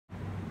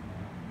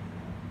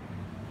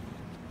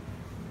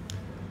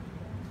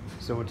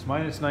So it's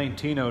minus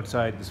 19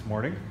 outside this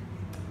morning,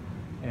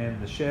 and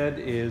the shed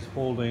is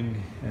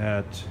holding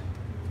at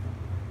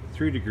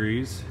 3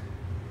 degrees.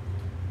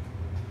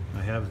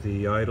 I have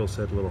the idle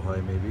set a little high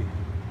maybe.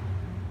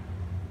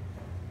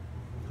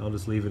 I'll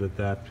just leave it at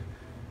that.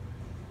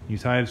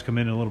 These hives come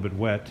in a little bit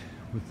wet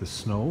with the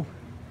snow,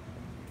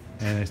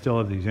 and I still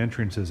have these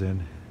entrances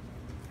in,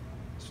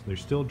 so they're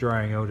still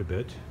drying out a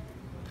bit.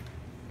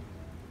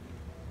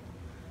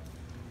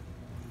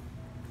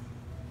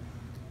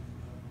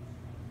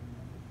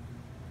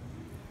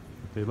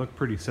 They look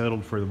pretty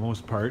settled for the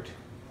most part.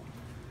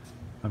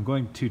 I'm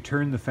going to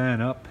turn the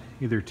fan up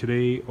either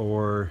today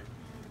or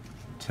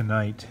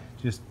tonight,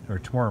 or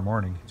tomorrow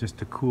morning, just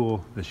to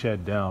cool the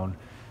shed down.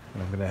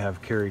 And I'm going to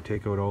have Carrie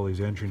take out all these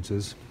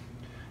entrances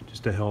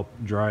just to help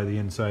dry the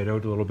inside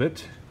out a little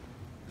bit.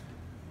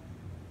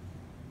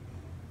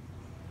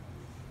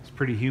 It's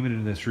pretty humid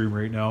in this room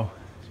right now.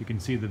 As you can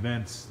see the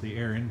vents, the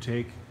air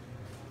intake,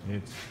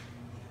 it's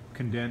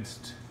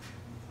condensed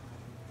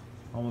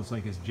almost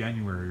like it's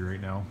January right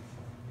now.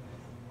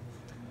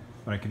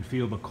 But I can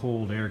feel the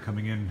cold air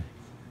coming in,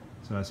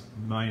 so that's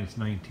minus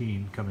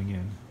 19 coming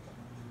in,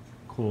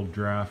 cold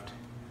draft,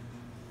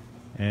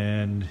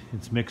 and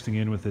it's mixing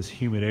in with this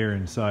humid air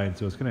inside,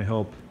 so it's going to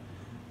help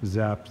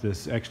zap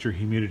this extra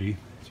humidity.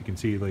 As you can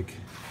see, like,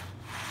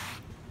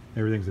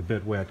 everything's a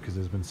bit wet because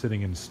it's been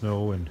sitting in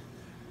snow and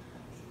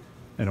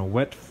a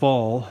wet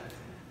fall,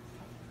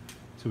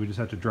 so we just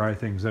have to dry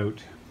things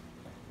out.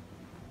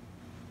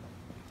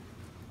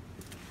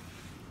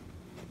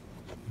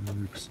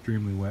 They're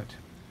extremely wet.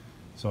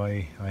 So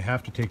I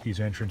have to take these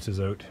entrances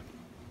out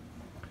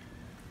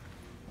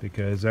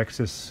because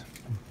excess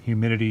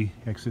humidity,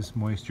 excess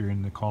moisture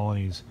in the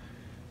colonies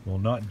will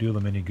not do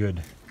them any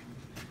good.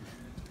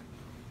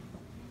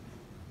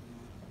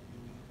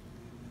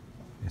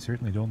 They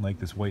certainly don't like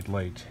this white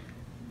light.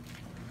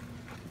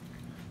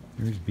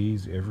 There's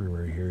bees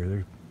everywhere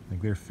here.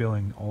 They're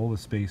filling all the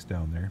space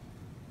down there.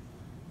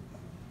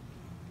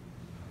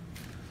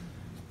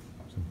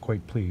 So I'm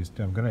quite pleased.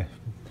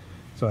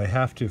 So I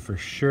have to, for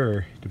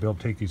sure, to be able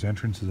to take these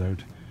entrances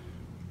out.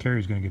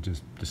 Carrie's going to get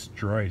just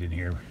destroyed in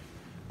here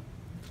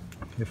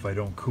if I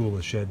don't cool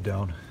the shed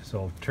down. So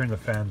I'll turn the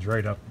fans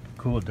right up,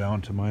 cool it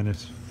down to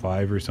minus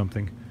 5 or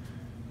something,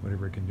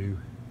 whatever it can do.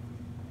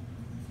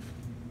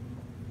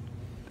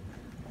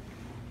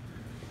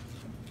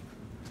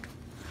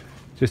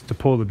 Just to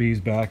pull the bees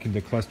back into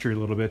cluster a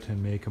little bit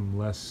and make them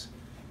less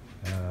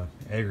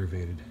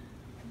aggravated.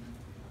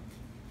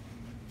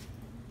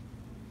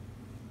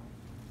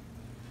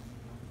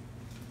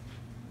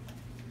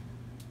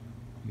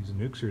 These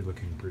nukes are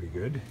looking pretty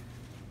good.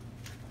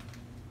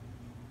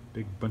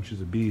 Big bunches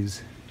of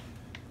bees.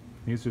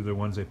 These are the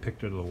ones I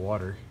picked out of the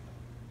water.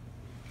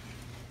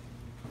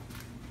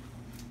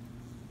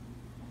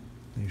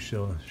 They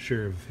sure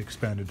have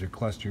expanded their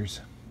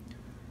clusters.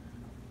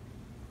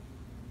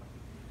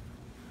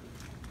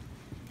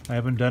 I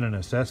haven't done an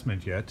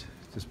assessment yet,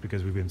 just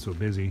because we've been so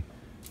busy.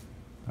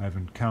 I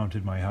haven't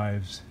counted my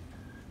hives.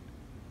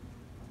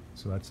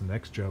 So that's the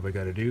next job I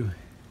gotta do.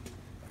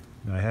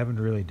 Now, I haven't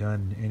really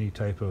done any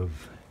type of,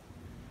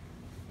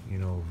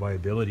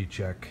 viability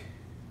check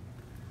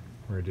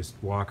where I just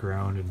walk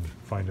around and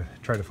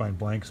try to find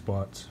blank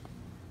spots.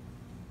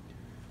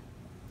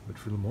 But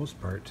for the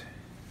most part,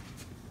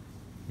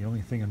 the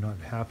only thing I'm not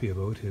happy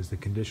about is the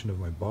condition of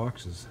my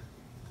boxes.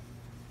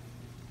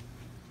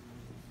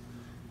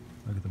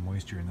 Look at the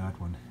moisture in that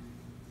one.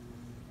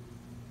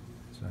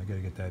 So I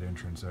gotta get that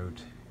entrance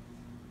out.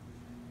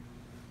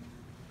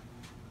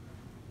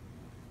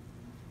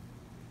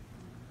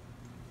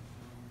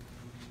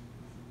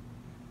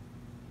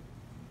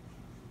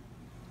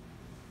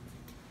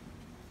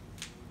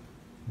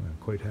 I'm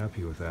quite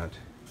happy with that.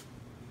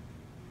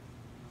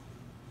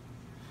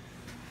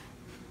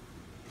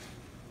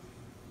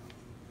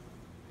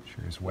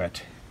 Sure is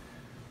wet.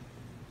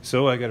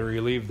 So I got to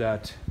relieve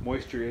that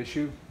moisture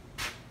issue.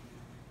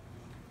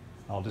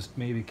 I'll just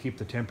maybe keep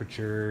the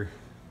temperature.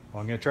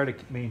 Well, I'm going to try to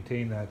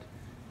maintain that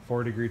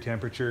 4-degree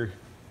temperature.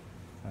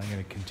 I'm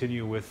going to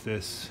continue with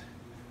this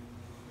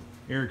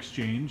air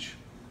exchange.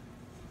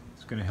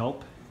 It's going to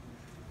help.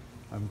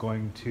 I'm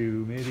going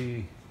to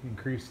maybe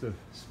increase the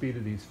speed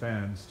of these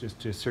fans just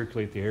to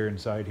circulate the air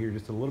inside here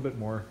just a little bit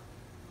more.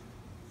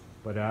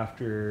 But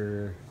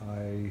after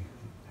I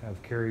have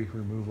Carrie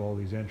remove all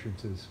these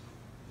entrances,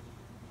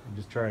 and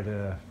just try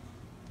to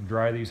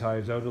dry these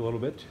hives out a little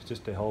bit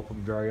just to help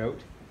them dry out.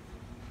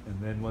 And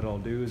then what I'll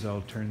do is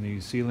I'll turn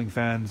these ceiling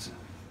fans,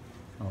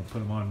 I'll put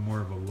them on more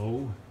of a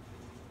low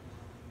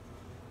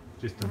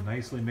just to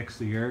nicely mix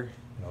the air.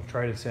 And I'll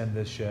try to send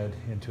this shed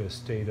into a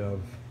state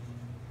of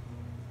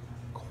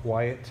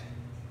quiet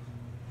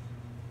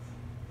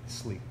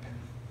sleep.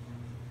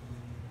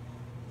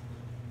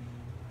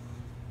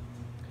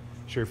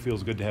 Sure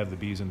feels good to have the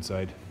bees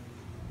inside.